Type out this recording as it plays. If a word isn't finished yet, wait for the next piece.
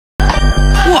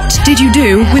What did you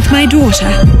do with my daughter?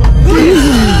 I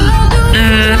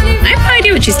have no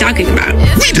idea what she's talking about.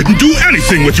 We didn't do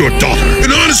anything with your daughter. And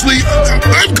honestly,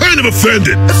 I'm kind of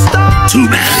offended. Too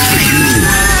bad for you.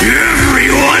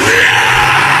 Everyone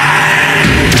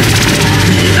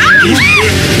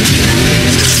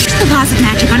the laws of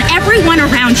magic on everyone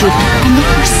around you, and yet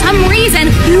for some reason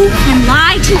you can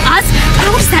lie to us.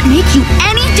 How does that make you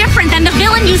any different than the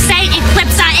villain you say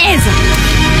Eclipsa is?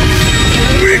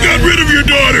 We got rid of your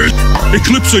daughter.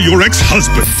 Eclipsa, your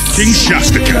ex-husband, King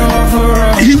Shastacan.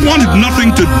 He wanted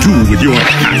nothing to do with your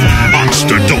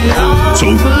half-monster daughter,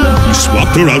 so we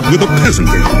swapped her out with a peasant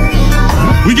girl.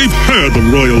 We gave her the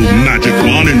royal magic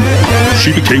wand, and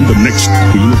she became the next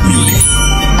Queen of Beauty.